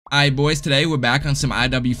Alright boys, today we're back on some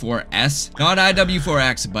IW4S. Not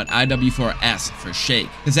IW4X, but IW4S for Shake.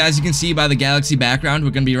 Because as you can see by the galaxy background, we're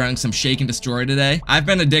going to be running some Shake and Destroy today. I've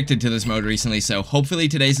been addicted to this mode recently, so hopefully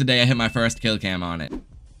today's the day I hit my first kill cam on it.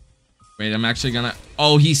 Wait, I'm actually gonna...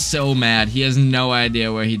 Oh, he's so mad. He has no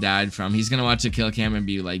idea where he died from. He's gonna watch the kill cam and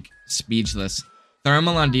be, like, speechless.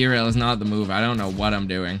 Thermal on derail is not the move. I don't know what I'm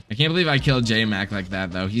doing. I can't believe I killed J-Mac like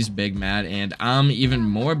that, though. He's big mad, and I'm even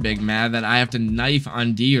more big mad that I have to knife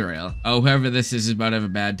on derail. Oh, whoever this is about to have a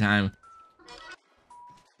bad time.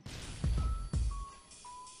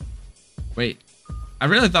 Wait. I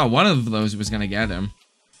really thought one of those was gonna get him.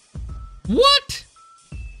 What?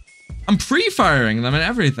 I'm pre-firing them and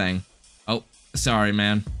everything. Oh, sorry,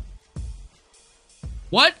 man.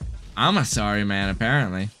 What? I'm a sorry man,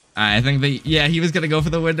 apparently. I think that, yeah, he was gonna go for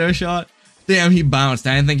the window shot. Damn, he bounced.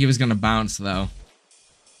 I didn't think he was gonna bounce, though.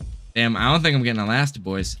 Damn, I don't think I'm getting a last,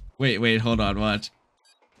 boys. Wait, hold on, watch.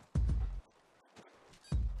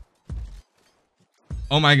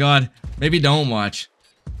 Oh my god. Maybe don't watch.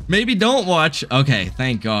 Maybe don't watch. Okay,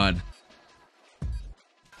 thank god.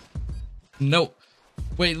 Nope.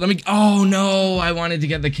 Wait, let me... Oh, no. I wanted to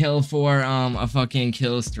get the kill for a fucking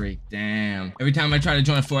kill streak. Damn. Every time I try to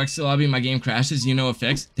join a 4x lobby, my game crashes. You know a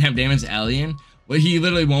fix? Damn, Damon's alien. Well, he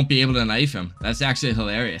literally won't be able to knife him. That's actually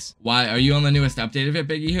hilarious. Why? Are you on the newest update of it,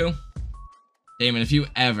 Biggie Who? Damon, if you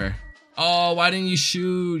ever... Oh, why didn't you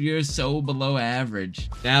shoot? You're so below average.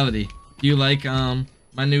 Reality. Do you like,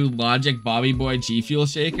 my new Logic Bobby Boy G Fuel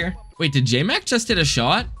shaker? Wait, did J-Mac just hit a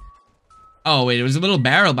shot? Oh, wait, it was a little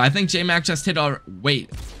barrel, but I think J-Mac just hit all... Wait,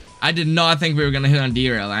 I did not think we were going to hit on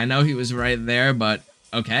derail. I know he was right there, but...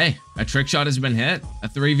 Okay, a trick shot has been hit. A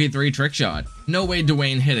 3v3 trick shot. No way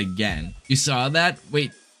Dwayne hit again. You saw that?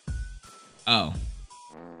 Wait. Oh.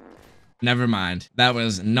 Never mind. That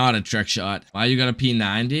was not a trick shot. Wow, you got a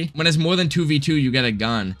P90? When it's more than 2v2, you get a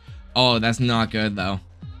gun. Oh, that's not good, though.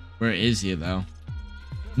 Where is he, though?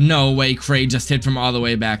 No way, Cray just hit from all the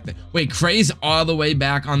way back there. Wait, Cray's all the way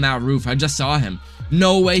back on that roof. I just saw him.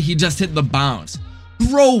 No way, he just hit the bounce.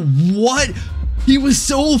 Bro, what? He was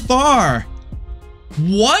so far.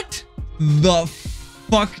 What the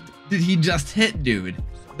fuck did he just hit, dude?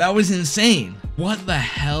 That was insane. What the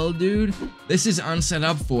hell, dude? This is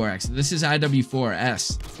Unsetup 4X. This is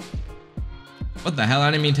IW4S. What the hell? I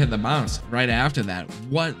didn't mean to hit the bounce right after that.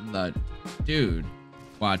 What the... Dude.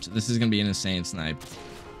 Watch, this is gonna be an insane snipe.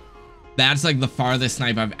 That's like the farthest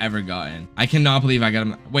snipe I've ever gotten. I cannot believe I got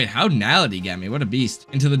him. Wait, how'd Nality get me? What a beast.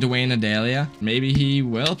 Into the Dwayne Adalia. Maybe he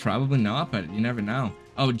will, probably not, but you never know.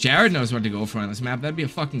 Oh, Jared knows what to go for on this map. That'd be a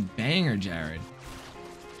fucking banger, Jared.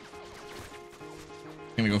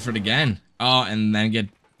 Gonna go for it again. Oh, and then get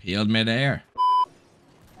peeled midair.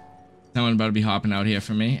 Someone about to be hopping out here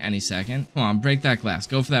for me any second. Come on, break that glass.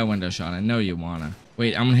 Go for that window shot. I know you wanna.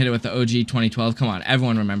 Wait, I'm gonna hit it with the OG 2012. Come on,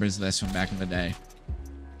 everyone remembers this from back in the day.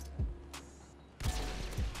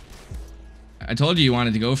 I told you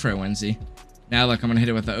wanted to go for it, Winsy. Now look, I'm gonna hit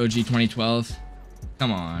it with the OG 2012.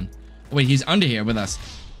 Come on. Oh, wait, he's under here with us.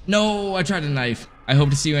 No, I tried to knife. I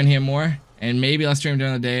hope to see you in here more. And maybe I'll stream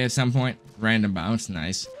during the day at some point. Random bounce,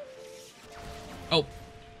 nice. Oh.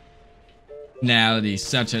 Nality,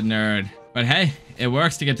 such a nerd. But hey, it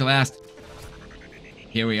works to get to last.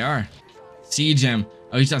 Here we are. Siege him.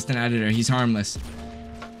 Oh, he's just an editor. He's harmless.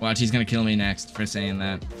 Watch, he's gonna kill me next for saying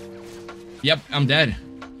that. Yep, I'm dead.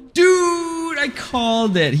 Dude, I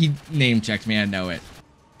called it. He name-checked me. I know it.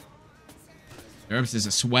 Derps is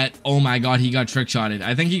a sweat. Oh my god, he got trick-shotted.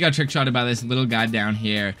 I think he got trick-shotted by this little guy down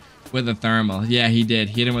here with a thermal. Yeah, he did.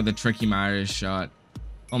 He hit him with a Tricky Myers shot.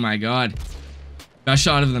 Oh my god. Best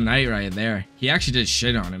shot of the night right there. He actually did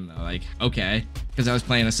shit on him, though. Like, okay. Because I was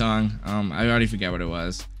playing a song. I already forget what it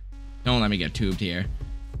was. Don't let me get tubed here.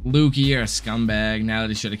 Lukey, you're a scumbag. Now that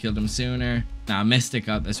he should have killed him sooner. Nah, Mystic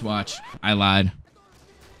up this watch. I lied.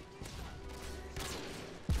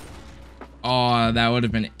 Oh, that would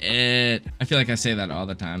have been it. I feel like I say that all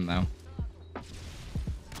the time, though.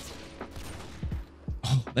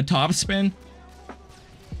 Oh, the top spin?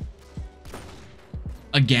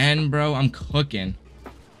 Again, bro. I'm cooking.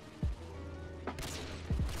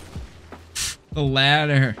 The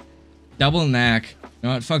ladder. Double knack. You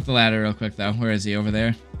know what? Fuck the ladder real quick, though. Where is he? Over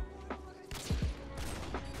there?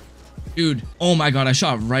 Dude. Oh my god, I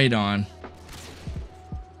shot right on.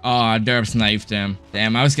 Aw, Derps knifed him.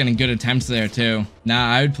 Damn, I was getting good attempts there, too.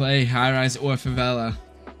 Nah, I would play High Rise or Favela.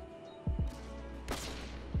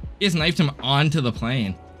 He just knifed him onto the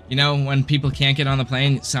plane. You know, when people can't get on the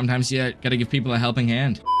plane, sometimes you gotta give people a helping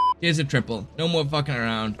hand. Here's a triple. No more fucking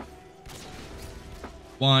around.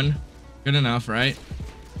 1. Good enough, right?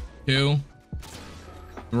 2.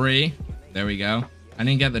 3. There we go. I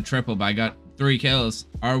didn't get the triple, but I got 3 kills.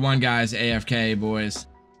 R1 guys, AFK, boys.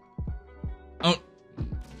 Oh,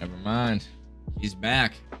 never mind. He's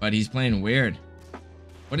back, but he's playing weird.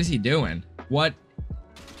 What is he doing? What?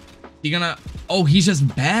 He gonna... Oh, he's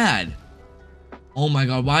just bad. Oh my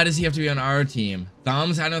god, why does he have to be on our team?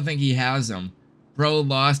 Thumbs? I don't think he has them. Bro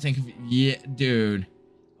lost and... Yeah, dude.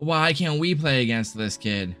 Why can't we play against this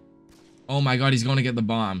kid? Oh my god, he's going to get the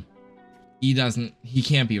bomb. He doesn't... He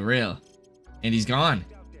can't be real. And he's gone.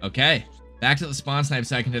 Okay. Back to the spawn snipe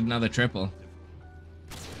so I can hit another triple.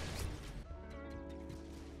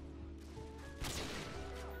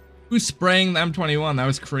 Who's spraying the M21? That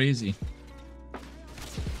was crazy.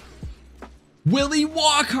 Willie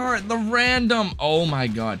Walkhart, the random. Oh my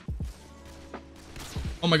god.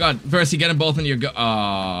 Oh my god. Versi, get them both in your go.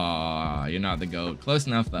 Oh, you're not the GOAT. Close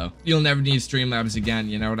enough though. You'll never need Streamlabs again.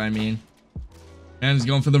 You know what I mean? And he's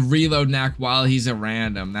going for the reload knack while he's a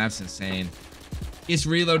random. That's insane. He's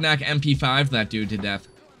reload knack MP5 that dude to death.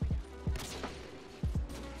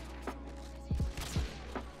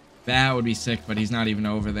 That would be sick, but he's not even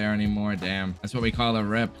over there anymore. Damn. That's what we call a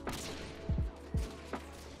rip.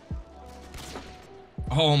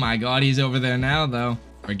 Oh my god, he's over there now, though.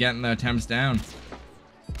 We're getting the attempts down.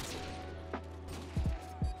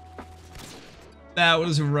 That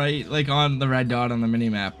was right, like, on the red dot on the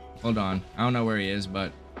minimap. Hold on. I don't know where he is,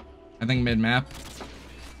 but I think mid-map.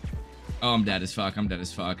 Oh, I'm dead as fuck. I'm dead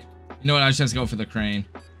as fuck. You know what? I should just go for the crane.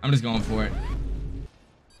 I'm just going for it.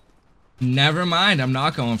 Never mind. I'm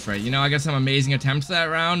not going for it. You know, I got some amazing attempts that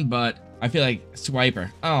round, but I feel like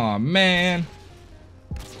swiper. Oh, man.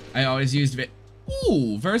 I always used it.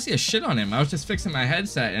 Ooh, Versi has shit on him. I was just fixing my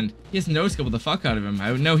headset, and he has no-scope the fuck out of him.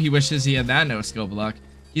 I know he wishes he had that no-scope luck.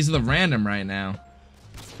 He's the random right now.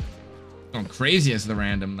 Going crazy as the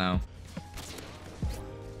random, though.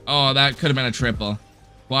 Oh, that could have been a triple.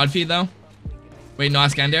 Quad feed, though? Wait, no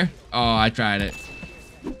Askender? Oh, I tried it.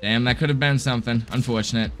 Damn, that could have been something.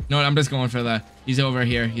 Unfortunate. No, I'm just going for the... He's over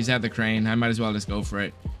here. He's at the crane. I might as well just go for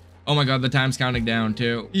it. Oh my god, the time's counting down,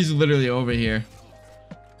 too. He's literally over here.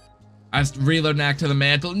 I just reload knack to the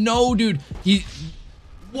mantle. No, dude. He...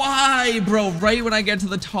 Why, bro? Right when I get to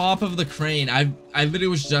the top of the crane. I literally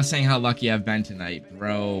was just saying how lucky I've been tonight.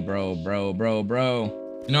 Bro.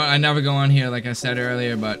 You know what? I never go on here like I said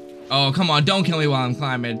earlier, but... Oh, come on. Don't kill me while I'm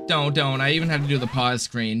climbing. Don't. I even had to do the pause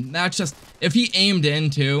screen. That's just... If he aimed in,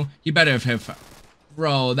 too, he better have hit...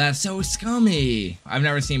 Bro, that's so scummy. I've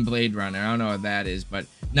never seen Blade Runner. I don't know what that is, but...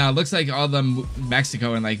 No, it looks like all the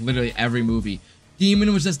Mexico in, like, literally every movie.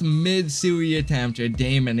 Demon was just mid-Sui attempt or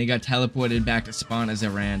Damon. He got teleported back to spawn as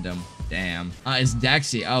a random. Damn. It's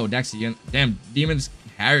Dexy. Oh, Dexy. Damn, Demon's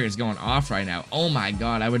Harrier is going off right now. Oh my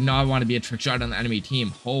god, I would not want to be a trick shot on the enemy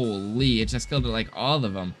team. Holy, it just killed like all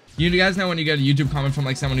of them. You guys know when you get a YouTube comment from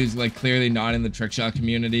like someone who's like clearly not in the trick shot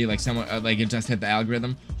community, like someone like it just hit the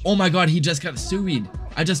algorithm. Oh my god, he just got suied.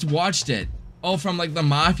 I just watched it. Oh, from like the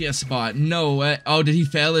mafia spot. No way. Oh, did he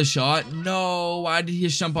fail his shot? No. Why did he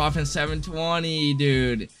just jump off in 720,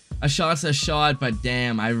 dude? A shot's a shot, but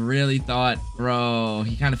damn, I really thought, bro,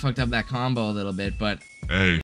 he kind of fucked up that combo a little bit, but... Hey.